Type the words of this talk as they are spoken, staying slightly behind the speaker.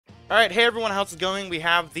Alright, hey everyone, how's it going? We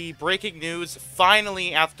have the breaking news.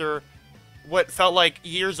 Finally, after what felt like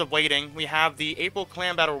years of waiting, we have the April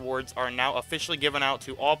Clan Battle Awards are now officially given out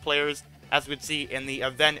to all players. As we would see in the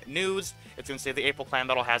event news, it's going to say the April Clan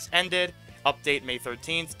Battle has ended. Update May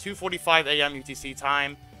 13th, 2:45 a.m. UTC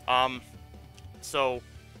time. So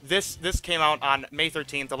this came out on May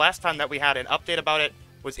 13th. The last time that we had an update about it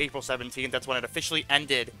was April 17th. That's when it officially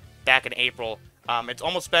ended back in April. It's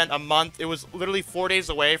almost been a month. It was literally 4 days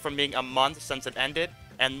away from being a month since it ended,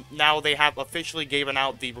 and now they have officially given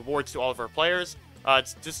out the rewards to all of our players.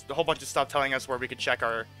 It's just a whole bunch of stuff telling us where we could check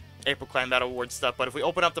our April Clan Battle Awards stuff, but if we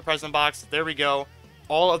open up the present box, there we go.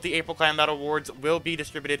 All of the April Clan Battle Awards will be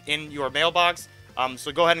distributed in your mailbox,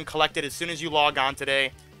 so go ahead and collect it as soon as you log on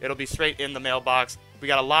today. It'll be straight in the mailbox. We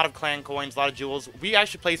got a lot of clan coins, a lot of jewels. We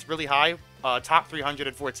actually placed really high. Top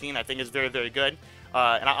 314, I think, is very, very good.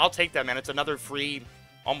 And I'll take that, man. It's another free,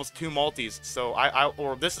 almost 2 multis. So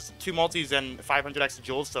or this is 2 multis and 500 extra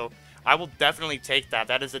jewels. So I will definitely take that.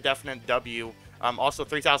 That is a definite W. Also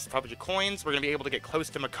 3,500 coins. We're gonna be able to get close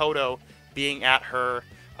to Makoto being at her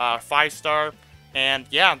 5-star. And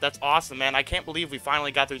yeah, that's awesome, man. I can't believe we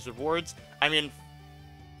finally got these rewards. I mean,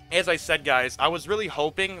 as I said, guys, I was really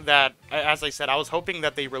hoping that, as I said, I was hoping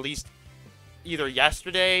that they released either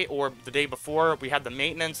yesterday or the day before. We had the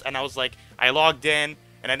maintenance, and I was like, I logged in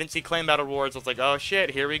and I didn't see Clan Battle Awards. I was like, oh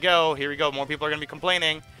shit, here we go, more people are gonna be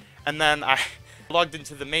complaining. And then I logged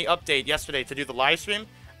into the May update yesterday to do the live stream,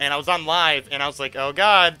 and I was on live, and I was like, oh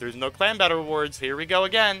god, there's no Clan Battle Awards, here we go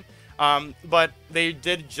again. But they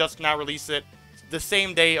did just now release it the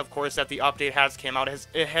same day, of course, that the update has came out.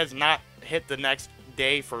 It has not hit the next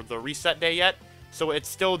day for the reset day yet. So it's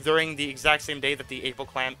still during the exact same day that the April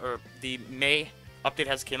Clan, or the May update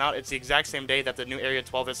has came out. It's the exact same day that the new Area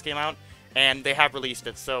 12 has came out, and they have released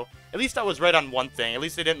it. So at least I was right on one thing. At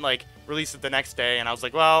least they didn't, like, release it the next day, and I was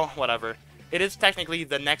like, well, whatever. It is technically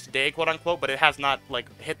the next day, quote-unquote, but it has not,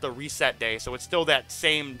 like, hit the reset day. So it's still that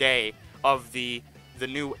same day of the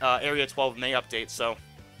new Area 12 May update. So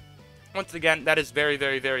once again, that is very,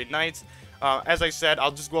 very, very nice. As I said,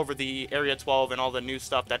 I'll just go over the Area 12 and all the new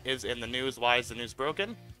stuff that is in the news. Why is the news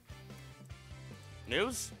broken?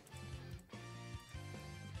 News?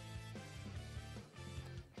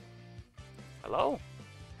 Hello?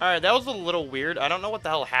 Alright, that was a little weird. I don't know what the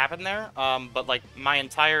hell happened there, but like my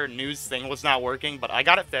entire news thing was not working, but I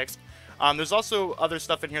got it fixed. There's also other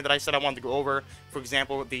stuff in here that I said I wanted to go over. For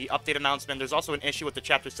example, the update announcement. There's also an issue with the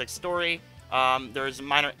Chapter 6 story. There's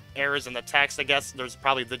minor errors in the text, I guess. There's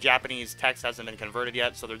probably the Japanese text hasn't been converted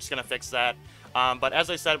yet, so they're just going to fix that. But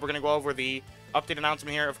as I said, we're going to go over the update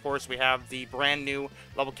announcement here. Of course, we have the brand new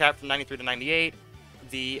level cap from 93 to 98.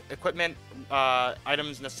 The equipment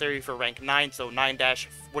items necessary for rank 9, so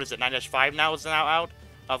 9-5 now is now out.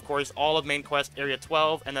 Of course, all of main quest Area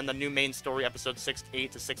 12, and then the new main story episode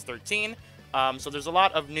 6-8 to 6-13. So there's a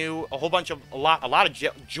lot of new, a lot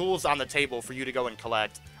of jewels on the table for you to go and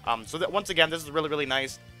collect. So that, once again, this is really, really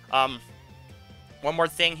nice. One more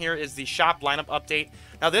thing here is the shop lineup update.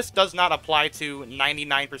 Now, this does not apply to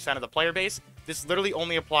 99% of the player base. This literally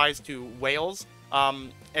only applies to whales,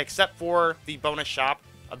 except for the bonus shop.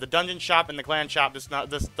 The dungeon shop and the clan shop, this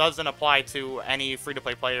doesn't apply to any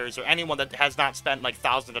free-to-play players or anyone that has not spent like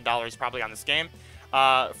thousands of dollars probably on this game.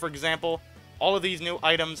 For example, all of these new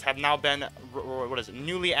items have now been,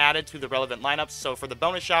 newly added to the relevant lineups. So for the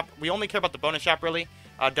bonus shop, we only care about the bonus shop really.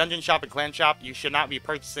 Dungeon shop and clan shop, you should not be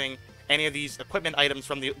purchasing any of these equipment items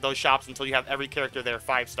from those shops until you have every character there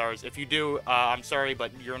 5 stars. If you do, I'm sorry,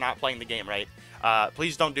 but you're not playing the game right.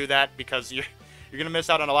 Please don't do that, because you're going to miss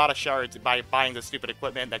out on a lot of shards by buying the stupid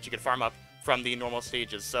equipment that you could farm up from the normal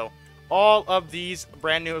stages. So all of these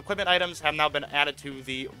brand new equipment items have now been added to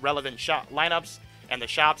the relevant shop lineups and the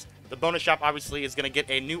shops. The bonus shop obviously is going to get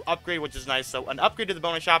a new upgrade, which is nice. So an upgrade to the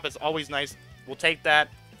bonus shop is always nice. We'll take that.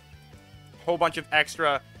 Whole bunch of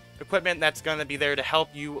extra equipment that's going to be there to help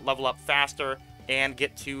you level up faster and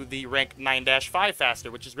get to the rank 9-5 faster,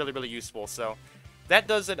 which is really, really useful. So that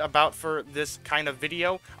does it about for this kind of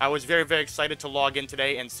video. I was very, very excited to log in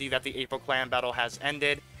today and see that the April Clan Battle has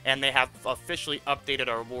ended, and they have officially updated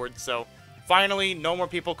our awards. So finally, no more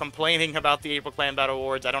people complaining about the April Clan Battle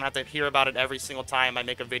Awards. I don't have to hear about it every single time I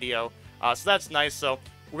make a video. So that's nice. So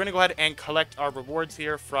we're going to go ahead and collect our rewards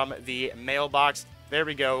here from the mailbox. There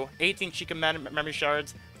we go. 18 Chica memory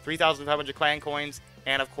shards, 3,500 clan coins,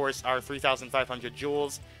 and of course our 3,500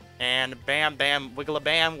 jewels. And bam, bam,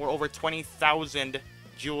 wiggle-a-bam, we're over 20,000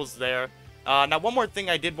 jewels there. Now, one more thing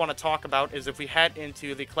I did want to talk about is if we head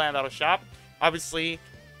into the Clan Battle shop, obviously,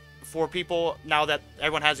 for people, now that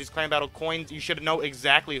everyone has these clan battle coins, you should know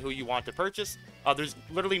exactly who you want to purchase. There's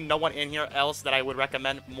literally no one in here else that I would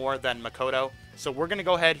recommend more than Makoto. So we're going to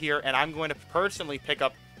go ahead here, and I'm going to personally pick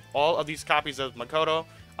up all of these copies of Makoto.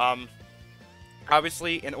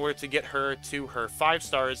 Obviously, in order to get her to her 5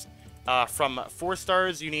 stars, from 4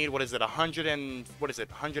 stars, you need, what is it,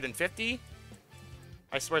 150?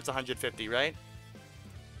 I swear it's 150, right?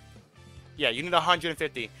 Yeah, you need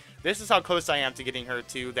 150. This is how close I am to getting her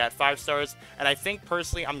to that 5 stars, and I think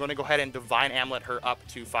personally I'm going to go ahead and Divine Amulet her up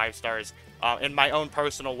to 5 stars in my own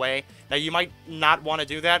personal way. Now, you might not want to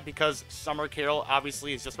do that because Summer Carol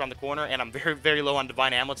obviously is just around the corner, and I'm very, very low on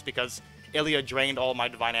Divine Amulets because Ilya drained all my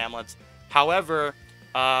Divine Amulets. However,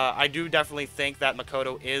 I do definitely think that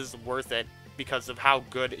Makoto is worth it because of how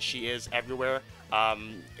good she is everywhere.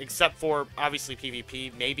 Except for, obviously,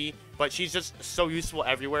 PvP, maybe. But she's just so useful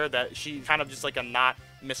everywhere that she's kind of just like a not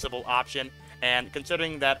missable option. And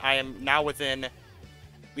considering that I am now within...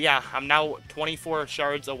 Yeah, I'm now 24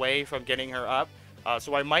 shards away from getting her up.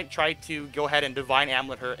 So I might try to go ahead and Divine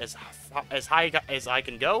Amulet her as high as I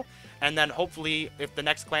can go. And then hopefully, if the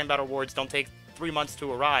next Clan Battle Rewards don't take 3 months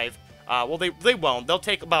to arrive... well, they won't. They'll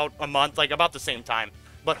take about a month, like about the same time.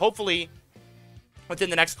 But hopefully... within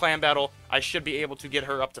the next clan battle, I should be able to get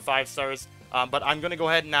her up to 5 stars. But I'm going to go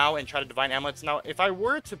ahead now and try to Divine Amulets. Now, if I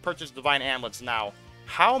were to purchase Divine Amulets now,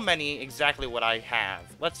 how many exactly would I have?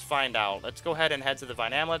 Let's find out. Let's go ahead and head to the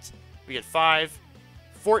Divine Amulets. We get 5.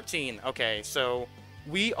 14. Okay, so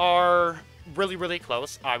we are really, really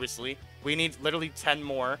close, obviously. We need literally 10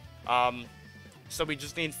 more. So we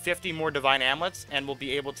just need 50 more Divine Amulets, and we'll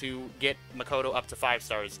be able to get Makoto up to 5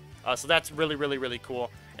 stars. So that's really, really, really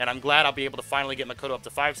cool. And I'm glad I'll be able to finally get Makoto up to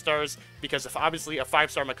 5 stars, because if obviously a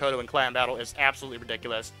 5-star Makoto in Clan Battle is absolutely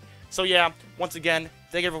ridiculous. So yeah, once again,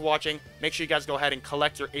 thank you for watching. Make sure you guys go ahead and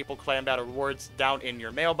collect your April Clan Battle rewards down in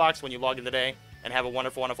your mailbox when you log in today. And have a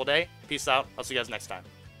wonderful, wonderful day. Peace out. I'll see you guys next time.